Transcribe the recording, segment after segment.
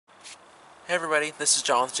Hey everybody, this is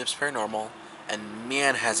John with JIPS Paranormal, and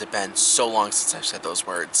man has it been so long since I've said those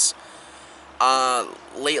words.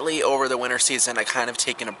 Lately over the winter season I kind of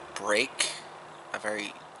taken a break, a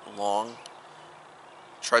very long,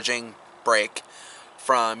 trudging break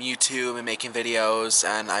from YouTube and making videos,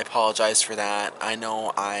 and I apologize for that. I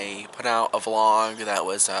know I put out a vlog that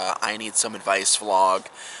was I need some advice vlog.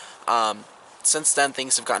 Since then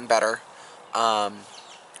things have gotten better.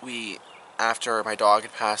 We After my dog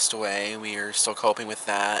had passed away, we are still coping with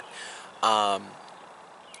that.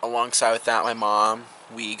 Alongside with that, my mom,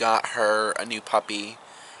 we got her a new puppy.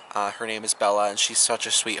 Her name is Bella, and she's such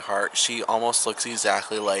a sweetheart. She almost looks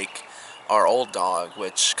exactly like our old dog,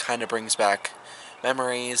 which kind of brings back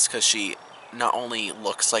memories because she not only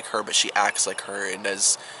looks like her, but she acts like her and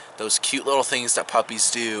does those cute little things that puppies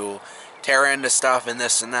do, tear into stuff and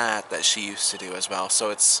this and that she used to do as well. So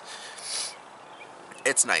it's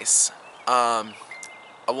nice.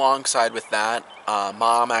 Alongside with that,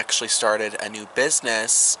 Mom actually started a new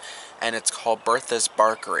business, and it's called Bertha's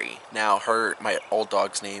Barkery. Now, my old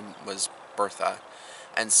dog's name was Bertha,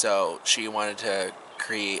 and so she wanted to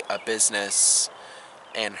create a business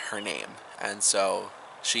in her name, and so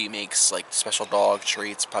she makes like special dog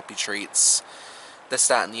treats, puppy treats, this,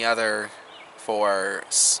 that, and the other for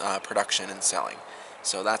production and selling.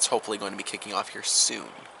 So that's hopefully going to be kicking off here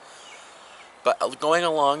soon. But going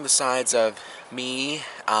along the sides of me,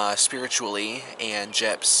 spiritually, and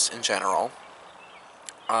JIPS in general,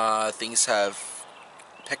 things have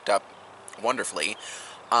picked up wonderfully.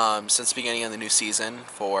 Since the beginning of the new season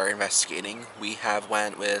for investigating, we have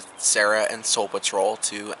went with Sarah and Soul Patrol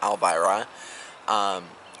to Elvira.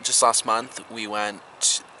 Just last month, we went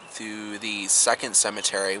to the second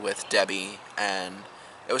cemetery with Debbie, and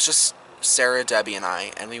it was just Sarah, Debbie, and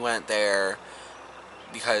I, and we went there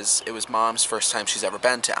because it was Mom's first time she's ever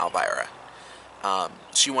been to Elvira.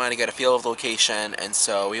 She wanted to get a feel of the location, and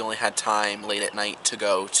so we only had time late at night to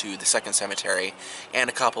go to the second cemetery and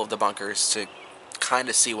a couple of the bunkers to kind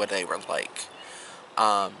of see what they were like.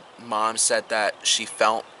 Mom said that she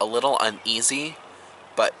felt a little uneasy,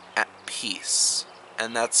 but at peace.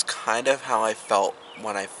 And that's kind of how I felt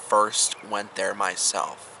when I first went there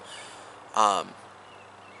myself.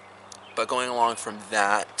 But going along from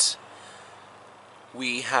that,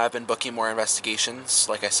 we have been booking more investigations.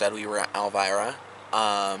 Like I said, we were at Elvira.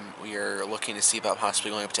 We are looking to see about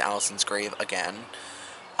possibly going up to Allison's grave again.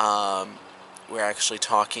 We're actually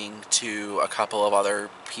talking to a couple of other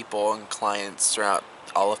people and clients throughout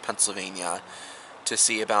all of Pennsylvania to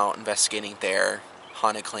see about investigating their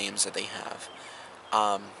haunted claims that they have.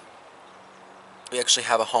 We actually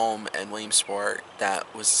have a home in Williamsport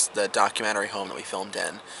that was the documentary home that we filmed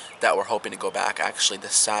in that we're hoping to go back actually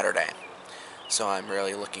this Saturday. So I'm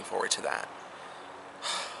really looking forward to that.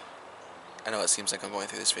 I know it seems like I'm going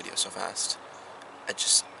through this video so fast.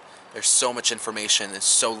 There's so much information and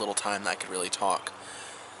so little time that I could really talk.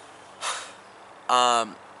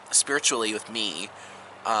 Spiritually with me,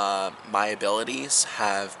 my abilities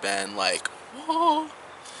have been like, whoa.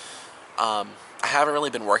 I haven't really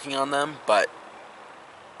been working on them, but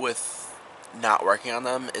with not working on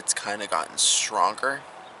them, it's kind of gotten stronger.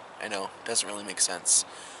 I know, it doesn't really make sense.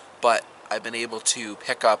 But I've been able to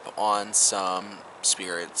pick up on some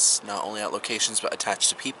spirits, not only at locations, but attached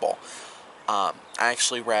to people. I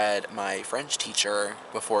actually read my French teacher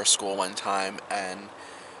before school one time, and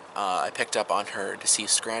I picked up on her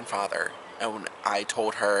deceased grandfather. And when I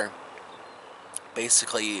told her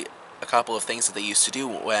basically a couple of things that they used to do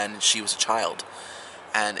when she was a child.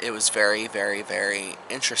 And it was very, very, very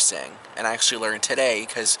interesting. And I actually learned today,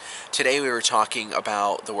 because today we were talking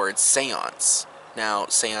about the word seance. Now,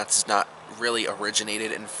 seance is not really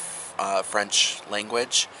originated in French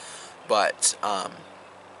language, but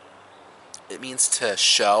it means to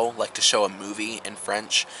show, like to show a movie in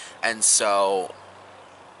French. And so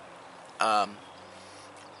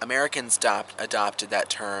Americans adopted that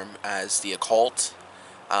term as the occult.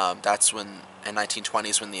 That's when, in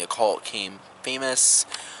 1920s, when the occult came famous.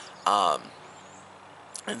 And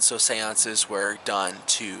so seances were done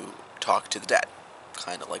to talk to the dead,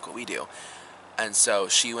 kind of like what we do. And so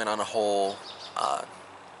she went on a whole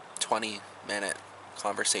 20-minute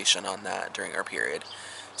conversation on that during our period.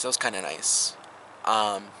 So it was kind of nice.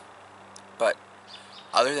 But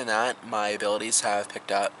other than that, my abilities have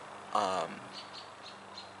picked up. I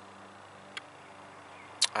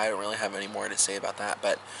don't really have any more to say about that.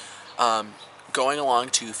 But going along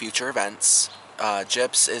to future events,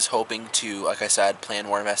 JIPS is hoping to, like I said, plan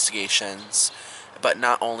more investigations. But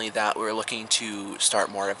not only that, we're looking to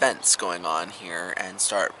start more events going on here and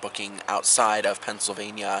start booking outside of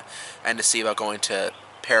Pennsylvania and to see about going to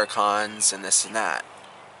Paracons and this and that.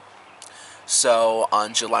 So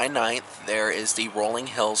on July 9th, there is the Rolling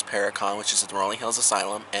Hills Paracon, which is at the Rolling Hills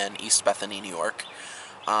Asylum in East Bethany, New York.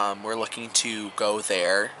 We're looking to go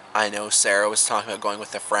there. I know Sarah was talking about going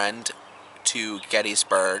with a friend to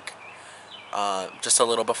Gettysburg just a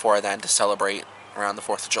little before then to celebrate around the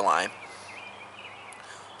 4th of July.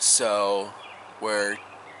 So we're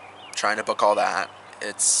trying to book all that.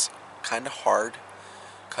 It's kind of hard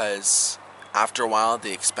because after a while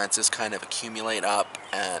the expenses kind of accumulate up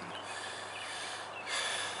and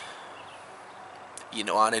you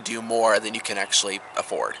want to do more than you can actually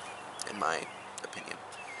afford, in my opinion.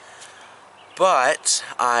 But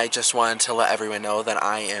I just wanted to let everyone know that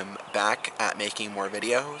I am back at making more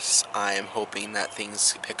videos. I am hoping that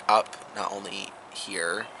things pick up, not only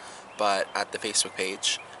here, but at the Facebook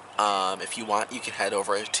page. If you want, you can head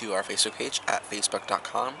over to our Facebook page at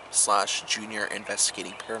facebook.com/Junior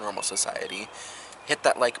Investigating Paranormal Society. Hit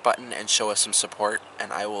that like button and show us some support,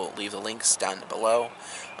 and I will leave the links down below.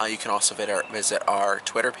 You can also visit our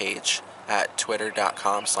Twitter page at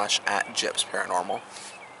twitter.com/@JIPS.PA.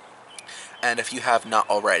 And if you have not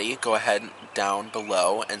already, go ahead down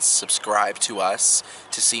below and subscribe to us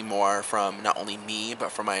to see more from not only me,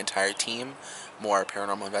 but from my entire team. More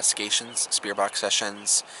paranormal investigations, spirit box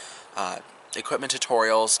sessions, equipment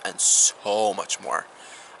tutorials, and so much more.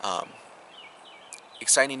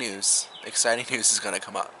 Exciting news is going to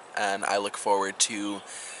come up, and I look forward to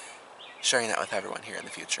sharing that with everyone here in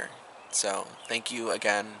the future. So thank you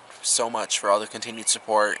again so much for all the continued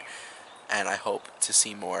support, and I hope to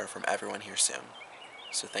see more from everyone here soon.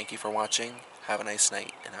 So thank you for watching, have a nice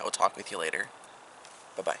night, and I will talk with you later.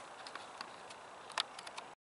 Bye-bye.